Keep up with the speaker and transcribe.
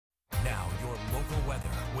your local weather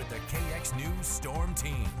with the KX News Storm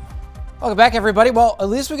Team. Welcome back, everybody. Well, at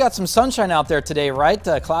least we got some sunshine out there today, right?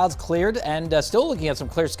 Clouds cleared and still looking at some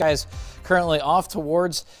clear skies currently off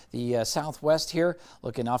towards the southwest here,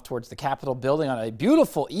 looking off towards the Capitol building on a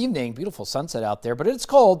beautiful evening, beautiful sunset out there, but it's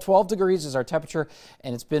cold. 12 degrees is our temperature,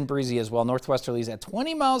 and it's been breezy as well. Northwesterlies at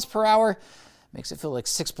 20 miles per hour. Makes it feel like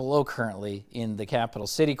 6 below currently in the capital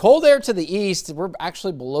city. Cold air to the east. We're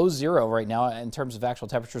actually below zero right now in terms of actual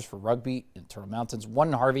temperatures for Rugby in Turtle Mountains. 1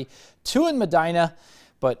 in Harvey, 2 in Medina,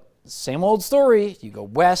 but same old story. You go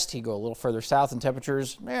west, you go a little further south, and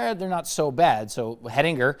temperatures, they're not so bad. So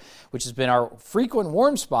Hettinger, which has been our frequent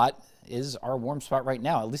warm spot, is our warm spot right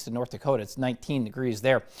now, at least in North Dakota. It's 19 degrees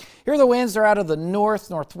there. Here are the winds. They're out of the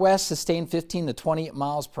northwest, sustained 15 to 20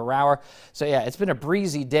 miles per hour. So yeah, it's been a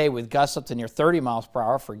breezy day with gusts up to near 30 miles per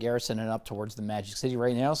hour for Garrison and up towards the Magic City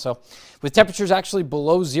right now. So with temperatures actually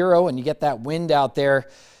below zero and you get that wind out there,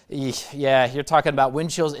 yeah, you're talking about wind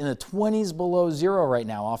chills in the 20s below zero right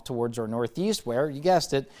now off towards our northeast, where, you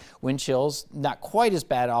guessed it, wind chills not quite as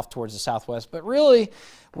bad off towards the southwest, but really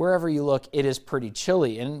wherever you look, it is pretty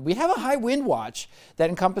chilly. And we have a high wind watch that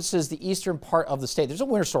encompasses the eastern part of the state. There's a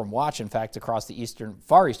winter storm watch, in fact, across the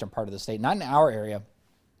far eastern part of the state, not in our area.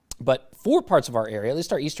 But 4 parts of our area, at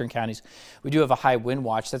least our eastern counties, we do have a high wind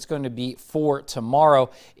watch. That's going to be for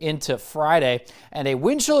tomorrow into Friday. And a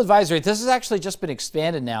wind chill advisory, this has actually just been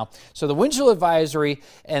expanded now. So the wind chill advisory,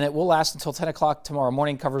 and it will last until 10 o'clock tomorrow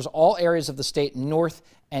morning, covers all areas of the state north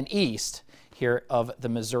and east here of the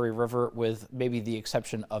Missouri River, with maybe the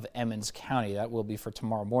exception of Emmons County. That will be for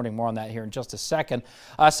tomorrow morning. More on that here in just a second.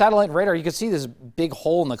 Satellite radar, you can see this big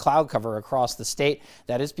hole in the cloud cover across the state.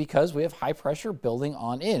 That is because we have high pressure building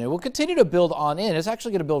on in. It will continue to build on in. It's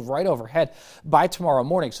actually going to build right overhead by tomorrow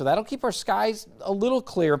morning. So that'll keep our skies a little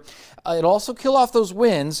clear. It'll also kill off those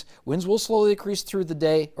winds. Winds will slowly decrease through the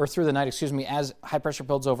day, or through the night, excuse me, as high pressure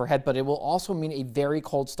builds overhead, but it will also mean a very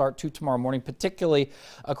cold start to tomorrow morning, particularly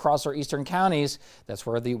across our eastern counties. That's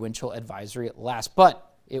where the wind chill advisory lasts. But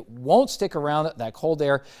it won't stick around, that cold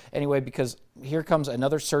air anyway, because here comes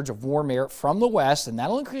another surge of warm air from the west, and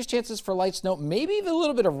that'll increase chances for light snow, maybe even a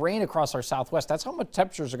little bit of rain across our southwest. That's how much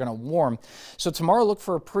temperatures are going to warm. So tomorrow, look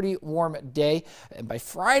for a pretty warm day. And by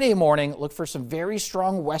Friday morning, look for some very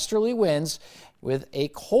strong westerly winds with a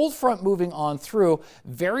cold front moving on through.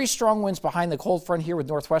 Very strong winds behind the cold front here with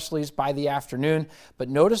northwesterlies by the afternoon. But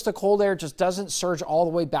notice the cold air just doesn't surge all the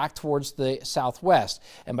way back towards the southwest.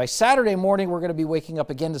 And by Saturday morning, we're going to be waking up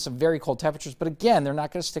again to some very cold temperatures. But again, they're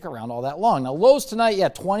not going to stick around all that long. Now, lows tonight, yeah,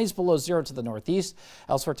 20s below zero to the northeast.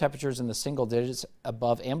 Elsewhere, temperatures in the single digits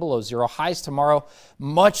above and below zero. Highs tomorrow,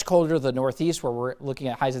 much colder to the northeast, where we're looking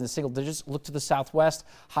at highs in the single digits. Look to the southwest,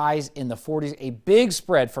 highs in the 40s. A big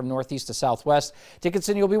spread from northeast to southwest.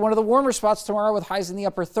 Dickinson, you'll be one of the warmer spots tomorrow with highs in the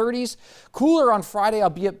upper 30s. Cooler on Friday,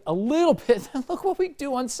 albeit a little bit. Look what we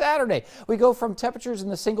do on Saturday. We go from temperatures in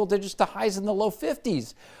the single digits to highs in the low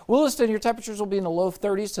 50s. Williston, your temperatures will be in the low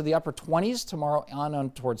 30s to the upper 20s tomorrow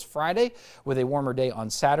on towards Friday, with a warmer day on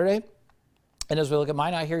Saturday. And as we look at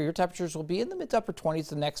Minot here, your temperatures will be in the mid to upper 20s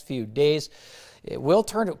the next few days. It will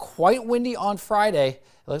turn quite windy on Friday.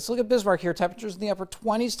 Let's look at Bismarck here. Temperatures in the upper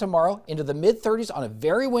 20s tomorrow, into the mid 30s on a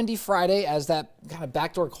very windy Friday as that kind of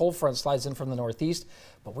backdoor cold front slides in from the northeast.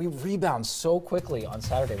 But we rebound so quickly on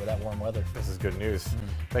Saturday with that warm weather. This is good news.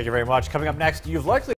 Thank you very much. Coming up next, you've likely